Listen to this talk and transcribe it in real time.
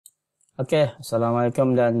Okay,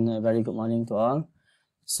 Assalamualaikum dan very good morning to all.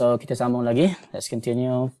 So kita sambung lagi. Let's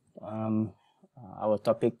continue our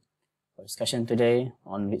topic for discussion today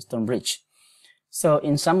on Wheatstone Bridge. So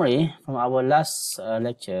in summary from our last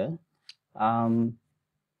lecture, that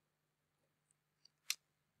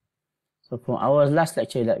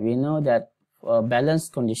we know that for a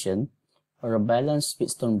balanced condition or a balanced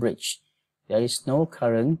Wheatstone bridge, there is no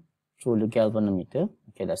current through the galvanometer.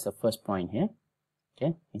 Okay, that's the first point here.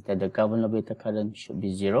 Okay, instead the galvanometer current should be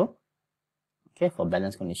 0. Okay, for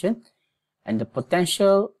balanced condition, and the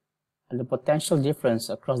potential difference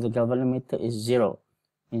across the galvanometer is 0.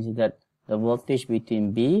 Means that the voltage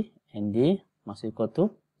between B and D must equal to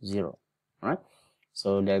 0. Alright,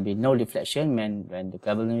 so there will be no deflection. When the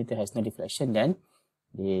galvanometer has no deflection, then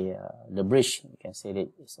the bridge, you can say that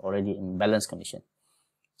it's already in balanced condition.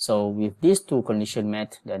 So with these two conditions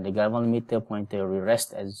met, then the galvanometer pointer will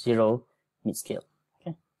rest at 0 mid-scale.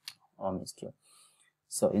 Or mid-scale.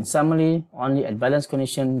 So in summary, only at balanced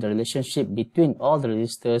condition, the relationship between all the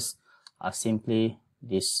resistors are simply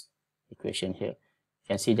this equation here. You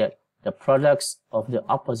can see that the products of the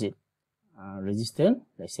opposite resistor,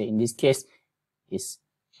 let's say in this case, is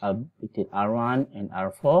between R1 and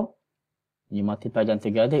R4. You multiply them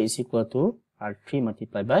together is equal to R3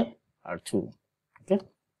 multiplied by R2. Okay.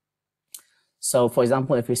 So for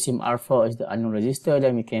example, if we assume R4 is the unknown resistor,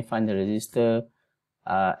 then we can find the resistor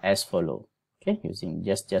as follow. Okay, using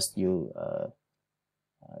just you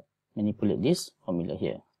manipulate this formula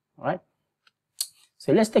here. All right,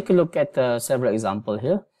 so let's take a look at several examples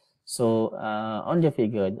here. So on the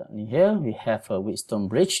figure here we have a Wheatstone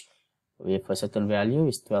bridge with a certain value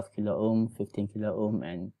is 12 kilo ohm, 15 kilo ohm,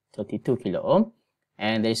 and 32 kilo ohm,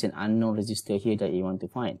 and there is an unknown resistor here that you want to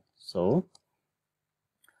find. So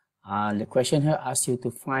the question here asks you to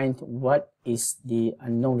find what is the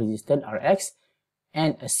unknown resistance Rx,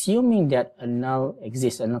 and assuming that a null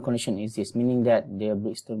condition exists, meaning that the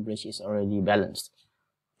Wheatstone bridge is already balanced.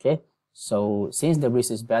 Okay, so since the bridge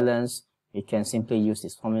is balanced, we can simply use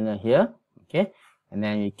this formula here. Okay, and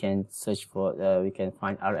then we can search for we can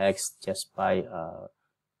find Rx just by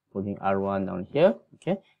putting R1 down here.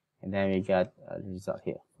 Okay, and then we got the result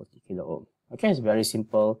here, 40 kilo ohm. Okay, it's very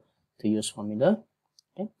simple to use formula.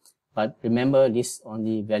 Okay, but remember this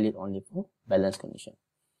only valid only for balanced condition.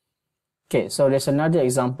 Okay, so there's another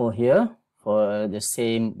example here for the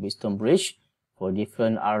same Wheatstone bridge for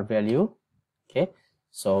different R value. Okay,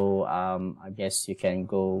 so I guess you can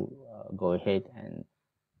go ahead and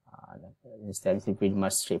understand. It's pretty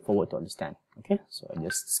much straightforward to understand. Okay, so I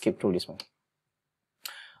just skip through this one.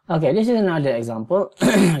 Okay, this is another example,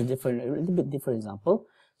 a little bit different example.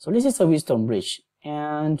 So this is a Wheatstone bridge,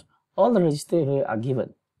 and all the resistors here are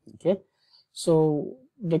given. Okay, so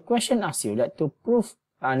the question asks you that to prove.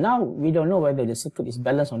 Now we don't know whether the circuit is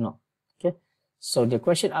balanced or not. Okay, so the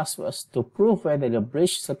question asks us to prove whether the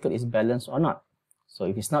bridge circuit is balanced or not. So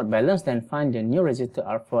if it's not balanced, then find the new resistor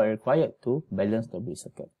R4 required to balance the bridge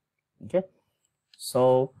circuit. Okay,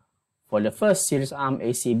 so for the first series arm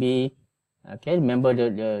ACB, okay, remember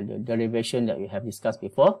the derivation that we have discussed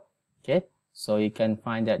before. Okay, so you can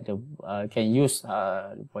find that you can use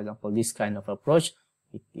for example this kind of approach.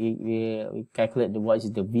 We calculate what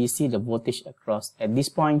is the VC, the voltage across at this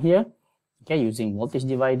point here. Okay, using voltage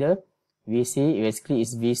divider. VC basically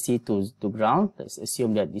is VC to ground. Let's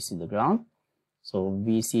assume that this is the ground. So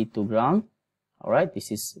VC to ground. Alright,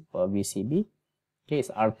 this is for VCB. Okay,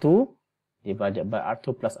 it's R2 divided by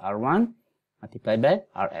R2 plus R1 multiplied by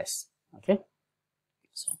RS. Okay.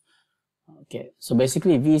 So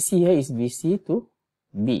basically VC here is VC to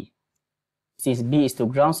B. Since B is to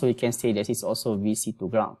ground, so we can say that it's also VC to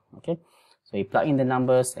ground. Okay, so we plug in the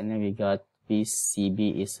numbers, and then we got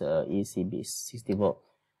VCB is ECB is 60 volt.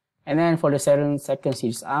 And then for the second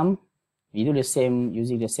series arm, we do the same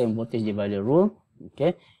using the same voltage divider rule.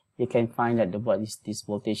 Okay, you can find that what is this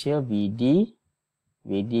voltage here, VD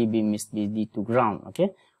means VD to ground.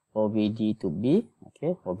 Okay, or VD to B.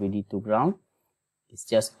 Okay, or VD to ground. It's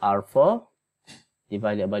just R4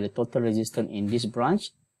 divided by the total resistance in this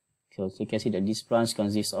branch. So you can see that this branch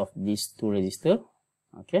consists of these two resistors.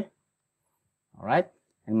 Okay, all right,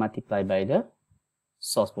 and multiply by the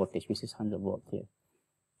source voltage, which is 100 volt here.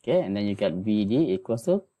 Okay, and then you get VD equals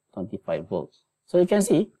to 25 volts. So you can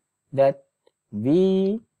see that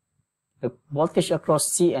the voltage across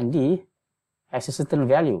C and D has a certain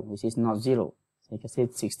value, which is not 0. So you can say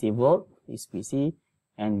 60 volt is VC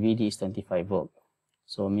and VD is 25 volt.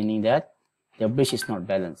 So meaning that the bridge is not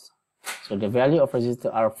balanced. So the value of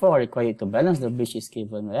resistor R4 required to balance the bridge is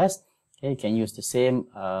given as, okay, you can use the same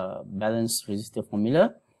balanced resistor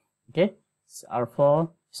formula. Okay, so R4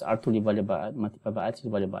 It's R2 divided by, multiplied by R3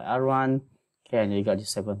 divided by R1. Okay, and you got the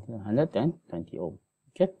 720 ohm.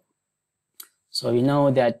 Okay. So we know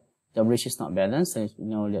that the bridge is not balanced, and we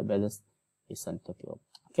know that balance is 720 ohm.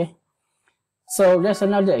 Okay. So there's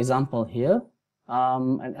another example here.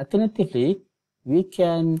 And alternatively, we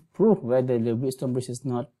can prove whether the Wheatstone bridge is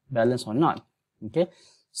not balanced or not. Okay.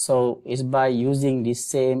 So it's by using this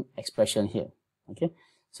same expression here. Okay.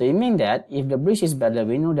 So it means that if the bridge is balanced,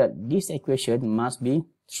 we know that this equation must be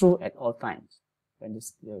true at all times when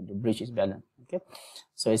the bridge is balanced. Okay.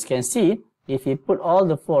 So as you can see, if we put all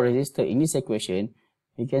the 4 resistors in this equation,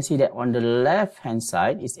 you can see that on the left hand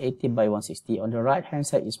side is 80 by 160, on the right hand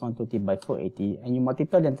side is 120 by 480, and you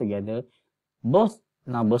multiply them together, both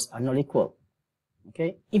numbers are not equal.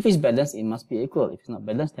 Okay, if it's balanced, it must be equal. If it's not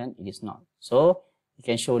balanced, then it is not. So you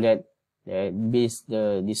can show that the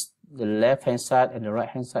left hand side and the right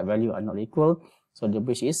hand side value are not equal, so the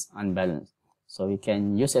bridge is unbalanced. So we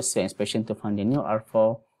can use the same expression to find the new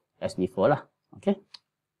R4 as before lah. Okay.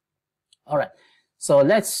 Alright, so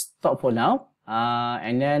let's stop for now,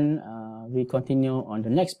 and then we continue on the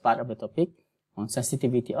next part of the topic on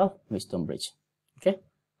sensitivity of Wheatstone bridge. Okay,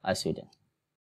 I'll see you then.